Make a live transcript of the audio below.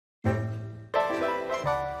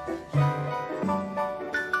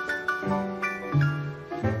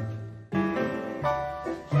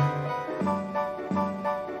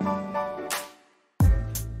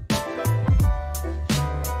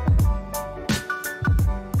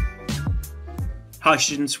Hi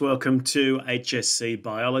students, welcome to HSC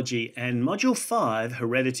Biology and Module 5,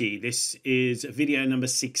 Heredity. This is video number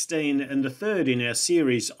 16 and the third in our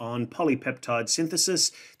series on polypeptide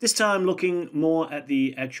synthesis, this time looking more at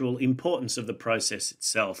the actual importance of the process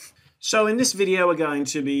itself. So in this video we're going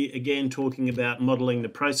to be again talking about modelling the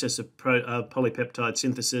process of polypeptide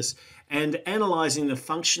synthesis and analysing the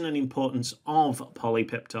function and importance of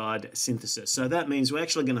polypeptide synthesis. So that means we're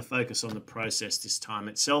actually going to focus on the process this time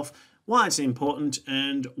itself, why it's important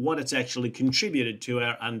and what it's actually contributed to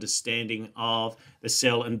our understanding of the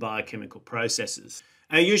cell and biochemical processes.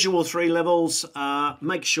 Our usual 3 levels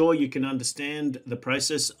make sure you can understand the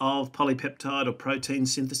process of polypeptide or protein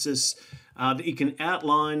synthesis, that you can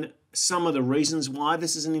outline some of the reasons why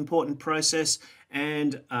this is an important process,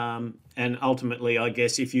 and ultimately, I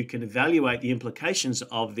guess, if you can evaluate the implications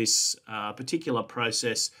of this particular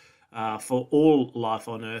process for all life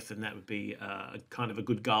on Earth, and that would be kind of a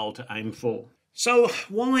good goal to aim for. So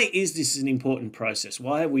why is this an important process?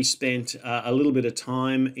 Why have we spent a little bit of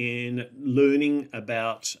time in learning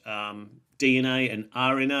about DNA and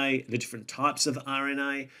RNA, the different types of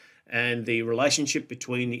RNA, and the relationship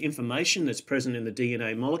between the information that's present in the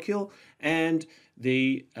DNA molecule and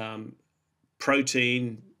the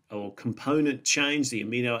protein or component chains, the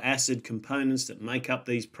amino acid components that make up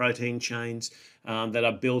these protein chains that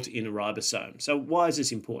are built in a ribosome. So why is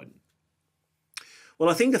this important? Well,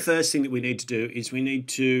 I think the first thing that we need to do is we need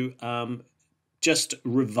to just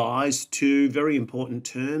revise 2 very important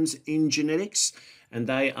terms in genetics, and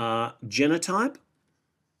they are genotype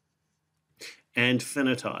and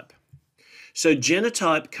phenotype. So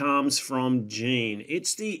genotype comes from gene.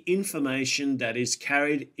 It's the information that is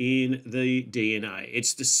carried in the DNA.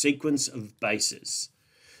 It's the sequence of bases.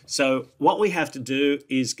 So what we have to do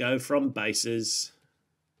is go from bases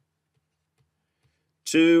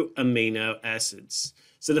to amino acids.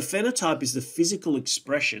 So the phenotype is the physical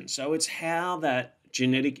expression. So it's how that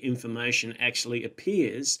genetic information actually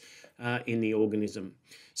appears in the organism.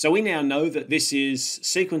 So we now know that this is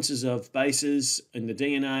sequences of bases in the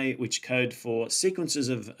DNA which code for sequences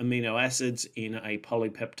of amino acids in a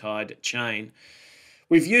polypeptide chain.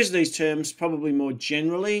 We've used these terms probably more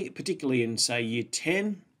generally, particularly in, say, year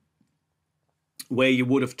 10, where you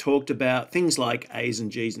would have talked about things like A's and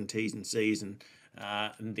G's and T's and C's and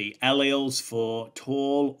the alleles for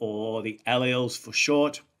tall or the alleles for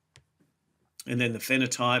short, and then the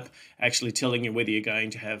phenotype actually telling you whether you're going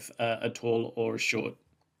to have a tall or a short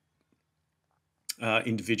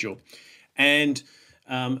individual. And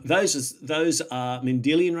those are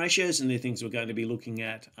Mendelian ratios, and they're things we're going to be looking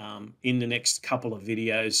at in the next couple of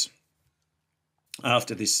videos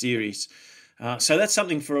after this series. So that's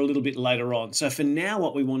something for a little bit later on. So for now,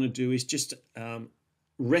 what we want to do is just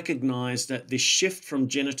recognize that this shift from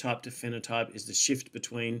genotype to phenotype is the shift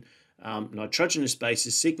between nitrogenous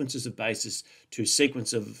bases, sequences of bases, to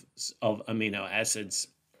sequence of amino acids.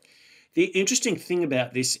 The interesting thing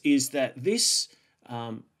about this is that this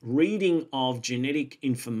reading of genetic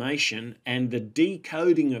information and the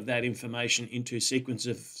decoding of that information into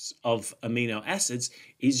sequences of amino acids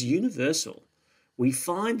is universal. We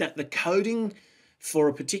find that the coding for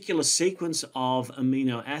a particular sequence of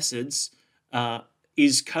amino acids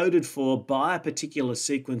is coded for by a particular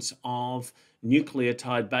sequence of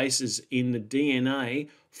nucleotide bases in the DNA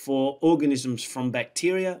for organisms from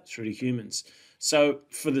bacteria through to humans. So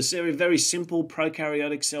for the very simple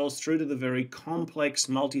prokaryotic cells through to the very complex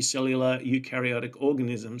multicellular eukaryotic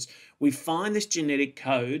organisms, we find this genetic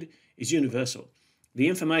code is universal. The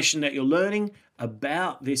information that you're learning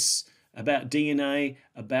about this, about DNA,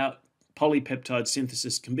 about polypeptide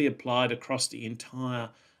synthesis, can be applied across the entire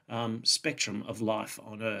spectrum of life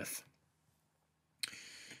on Earth.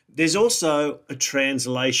 There's also a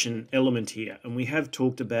translation element here, and we have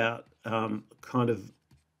talked about kind of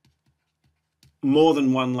more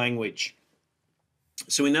than one language.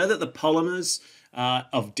 So we know that the polymers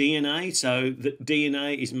of DNA, so that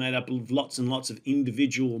DNA is made up of lots and lots of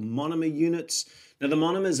individual monomer units. Now the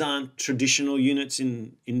monomers aren't traditional units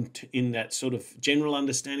in that sort of general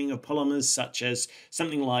understanding of polymers, such as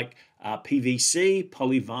something like PVC,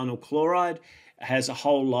 polyvinyl chloride, has a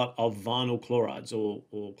whole lot of vinyl chlorides or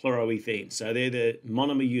chloroethene. So they're the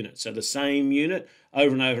monomer units. So the same unit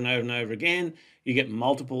over and over and over and over again, you get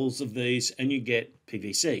multiples of these and you get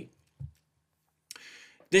PVC.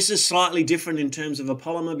 This is slightly different in terms of a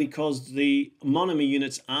polymer because the monomer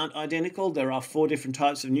units aren't identical. There are 4 different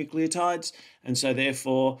types of nucleotides, and so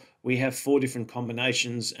therefore we have 4 different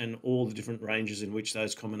combinations and all the different ranges in which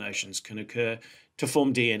those combinations can occur to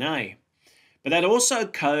form DNA. But that also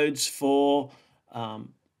codes for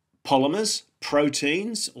polymers,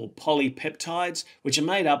 proteins, or polypeptides, which are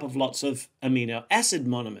made up of lots of amino acid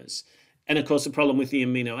monomers. And of course, the problem with the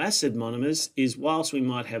amino acid monomers is whilst we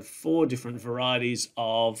might have 4 different varieties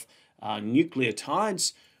of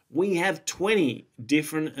nucleotides, we have 20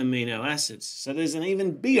 different amino acids. So there's an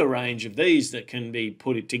even bigger range of these that can be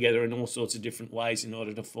put together in all sorts of different ways in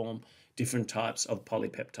order to form different types of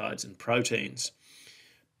polypeptides and proteins.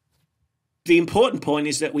 The important point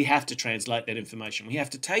is that we have to translate that information. We have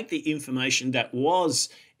to take the information that was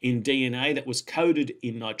in DNA, that was coded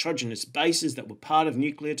in nitrogenous bases that were part of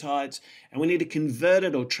nucleotides, and we need to convert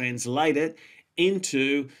it or translate it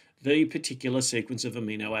into the particular sequence of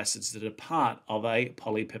amino acids that are part of a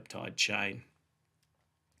polypeptide chain.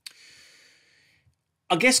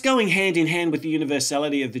 I guess going hand in hand with the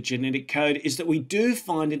universality of the genetic code is that we do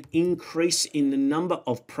find an increase in the number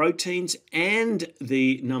of proteins and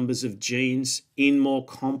the numbers of genes in more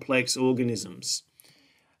complex organisms.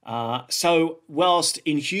 So whilst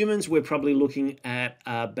in humans we're probably looking at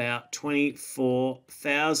about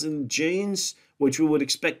 24,000 genes, which we would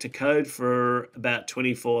expect to code for about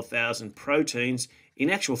 24,000 proteins, in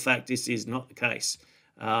actual fact this is not the case.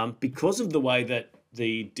 Because of the way that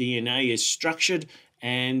the DNA is structured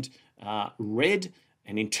and read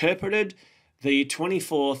and interpreted, the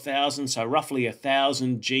 24,000, so roughly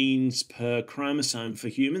 1,000 genes per chromosome for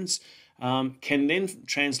humans, can then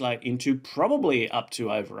translate into probably up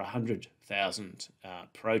to over 100,000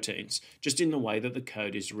 proteins, just in the way that the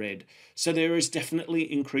code is read. So there is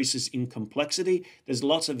definitely increases in complexity. There's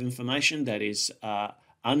lots of information that is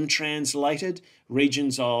untranslated,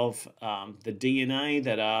 regions of the DNA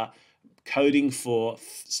that are coding for,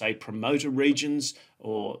 say, promoter regions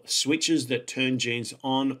or switches that turn genes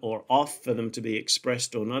on or off for them to be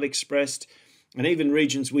expressed or not expressed, and even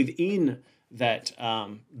regions within that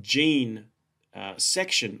gene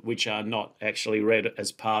section which are not actually read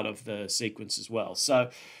as part of the sequence as well.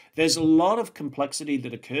 So there's a lot of complexity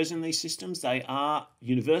that occurs in these systems. They are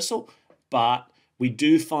universal, but we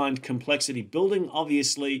do find complexity building.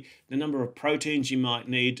 Obviously, the number of proteins you might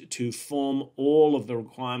need to form all of the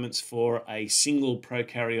requirements for a single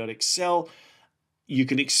prokaryotic cell, you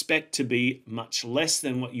can expect to be much less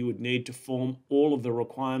than what you would need to form all of the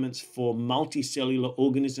requirements for multicellular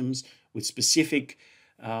organisms with specific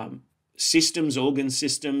systems, organ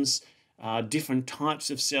systems, different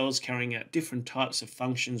types of cells carrying out different types of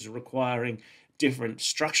functions requiring different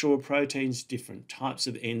structural proteins, different types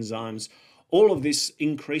of enzymes. All of this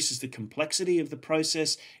increases the complexity of the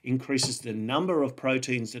process, increases the number of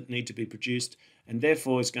proteins that need to be produced, and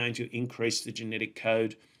therefore is going to increase the genetic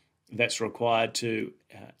code that's required to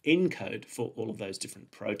encode for all of those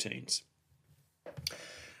different proteins.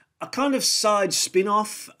 A kind of side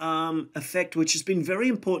spin-off effect, which has been very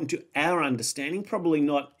important to our understanding, probably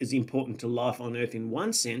not as important to life on Earth in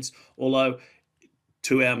one sense, although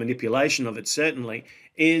to our manipulation of it certainly,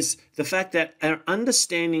 is the fact that our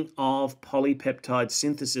understanding of polypeptide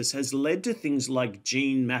synthesis has led to things like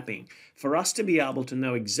gene mapping, for us to be able to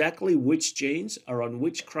know exactly which genes are on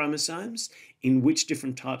which chromosomes in which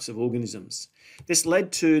different types of organisms. This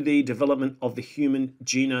led to the development of the Human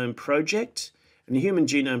Genome Project, and the Human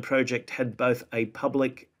Genome Project had both a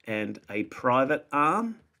public and a private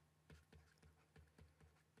arm.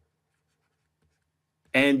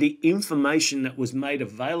 And the information that was made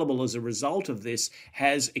available as a result of this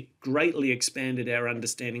has greatly expanded our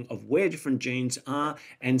understanding of where different genes are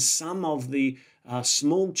and some of the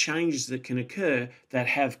small changes that can occur that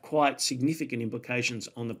have quite significant implications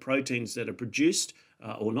on the proteins that are produced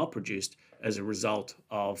or not produced as a result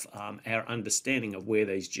of our understanding of where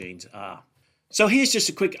these genes are. So here's just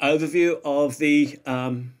a quick overview of the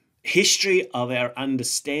history of our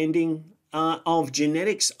understanding of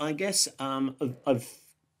genetics, I guess. I've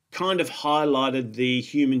kind of highlighted the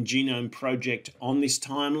Human Genome Project on this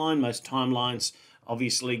timeline. Most timelines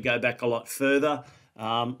obviously go back a lot further.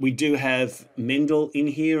 We do have Mendel in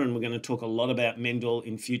here, and we're going to talk a lot about Mendel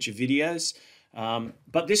in future videos.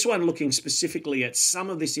 But this one looking specifically at some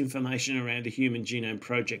of this information around the Human Genome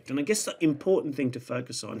Project. And I guess the important thing to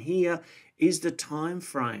focus on here is the time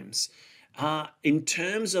frames. In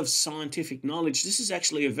terms of scientific knowledge, this is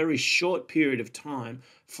actually a very short period of time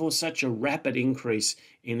for such a rapid increase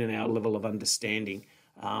in our level of understanding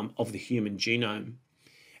of the human genome.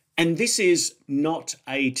 And this is not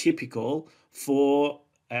atypical for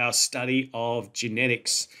our study of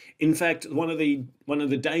genetics. In fact, one of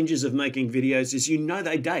the dangers of making videos is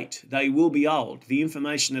they date. They will be old. The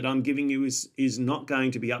information that I'm giving you is not going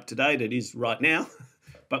to be up to date. It is right now.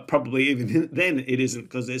 But probably even then it isn't,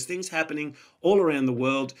 because there's things happening all around the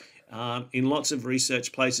world in lots of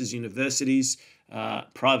research places, universities,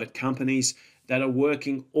 private companies, that are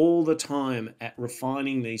working all the time at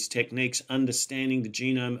refining these techniques, understanding the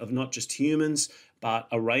genome of not just humans, but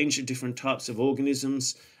a range of different types of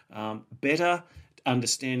organisms better,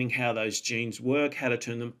 understanding how those genes work, how to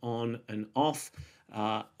turn them on and off.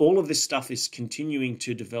 All of this stuff is continuing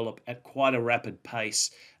to develop at quite a rapid pace.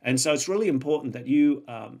 And so it's really important that you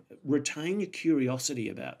retain your curiosity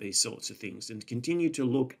about these sorts of things and continue to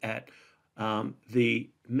look at the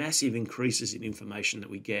massive increases in information that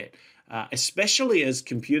we get, especially as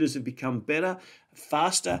computers have become better,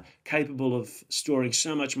 faster, capable of storing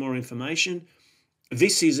so much more information.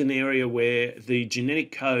 This is an area where the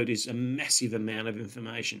genetic code is a massive amount of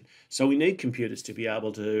information. So we need computers to be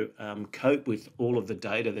able to cope with all of the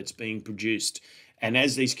data that's being produced. And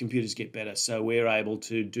as these computers get better, so we're able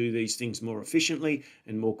to do these things more efficiently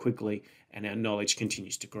and more quickly, and our knowledge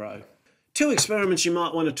continues to grow. Two experiments you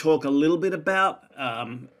might want to talk a little bit about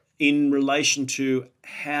in relation to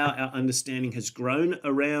how our understanding has grown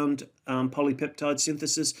around polypeptide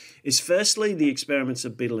synthesis is firstly the experiments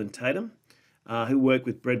of Beadle and Tatum, who work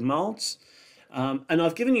with bread molds. And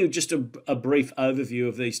I've given you just a brief overview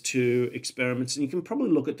of these two experiments, and you can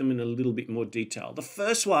probably look at them in a little bit more detail. The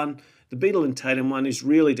first one, the Beadle and Tatum one, is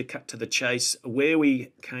really to cut to the chase, where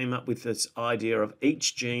we came up with this idea of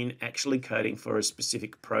each gene actually coding for a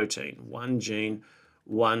specific protein. One gene,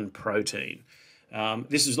 one protein.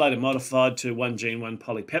 This was later modified to one gene, one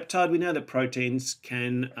polypeptide. We know that proteins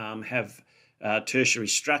can have tertiary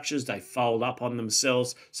structures. They fold up on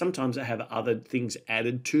themselves. Sometimes they have other things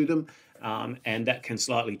added to them, and that can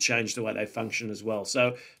slightly change the way they function as well.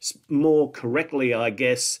 So more correctly, I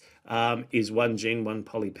guess, is one gene, one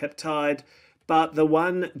polypeptide. But the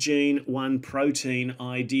one gene, one protein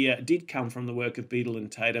idea did come from the work of Beadle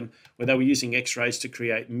and Tatum, where they were using X-rays to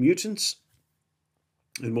create mutants.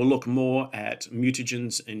 And we'll look more at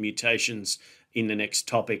mutagens and mutations in the next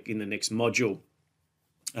topic, in the next module.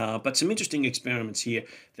 But some interesting experiments here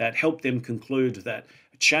that helped them conclude that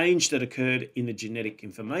a change that occurred in the genetic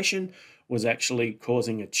information was actually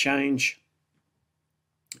causing a change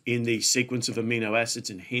in the sequence of amino acids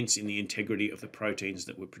and hence in the integrity of the proteins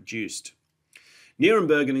that were produced.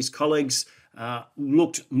 Nierenberg and his colleagues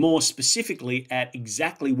looked more specifically at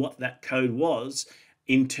exactly what that code was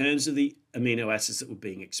in terms of the amino acids that were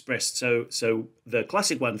being expressed. So the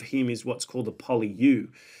classic one for him is what's called the poly-U.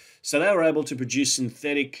 So they were able to produce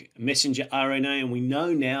synthetic messenger RNA, and we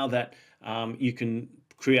know now that you can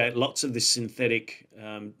create lots of this synthetic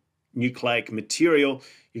nucleic material.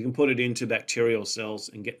 You can put it into bacterial cells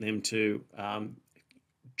and get them to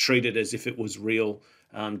treat it as if it was real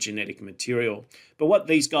genetic material. But what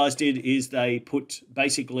these guys did is they put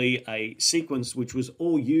basically a sequence which was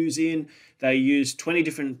all U's in. They used 20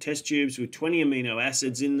 different test tubes with 20 amino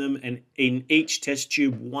acids in them, and in each test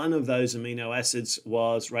tube, one of those amino acids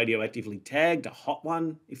was radioactively tagged, a hot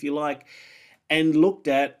one, if you like, and looked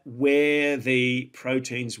at where the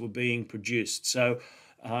proteins were being produced. So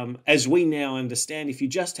as we now understand, if you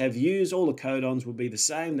just have U's, all the codons will be the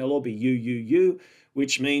same. They'll all be UUU,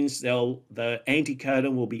 which means the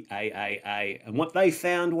anticodon will be AAA. And what they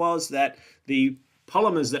found was that the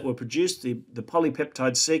polymers that were produced, the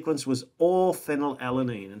polypeptide sequence, was all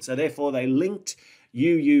phenylalanine. And so therefore they linked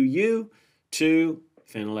UUU to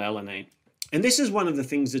phenylalanine. And this is one of the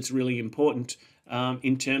things that's really important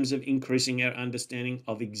in terms of increasing our understanding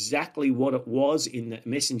of exactly what it was in that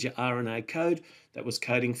messenger RNA code that was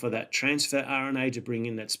coding for that transfer RNA to bring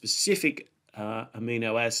in that specific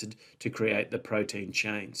amino acid to create the protein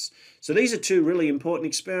chains. So these are two really important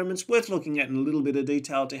experiments worth looking at in a little bit of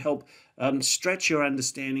detail to help stretch your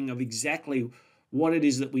understanding of exactly what it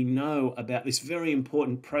is that we know about this very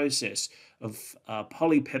important process of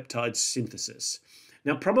polypeptide synthesis.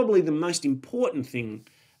 Now, probably the most important thing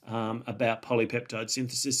about polypeptide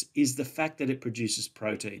synthesis is the fact that it produces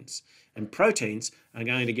proteins. And proteins are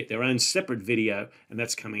going to get their own separate video, and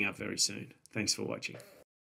that's coming up very soon. Thanks for watching.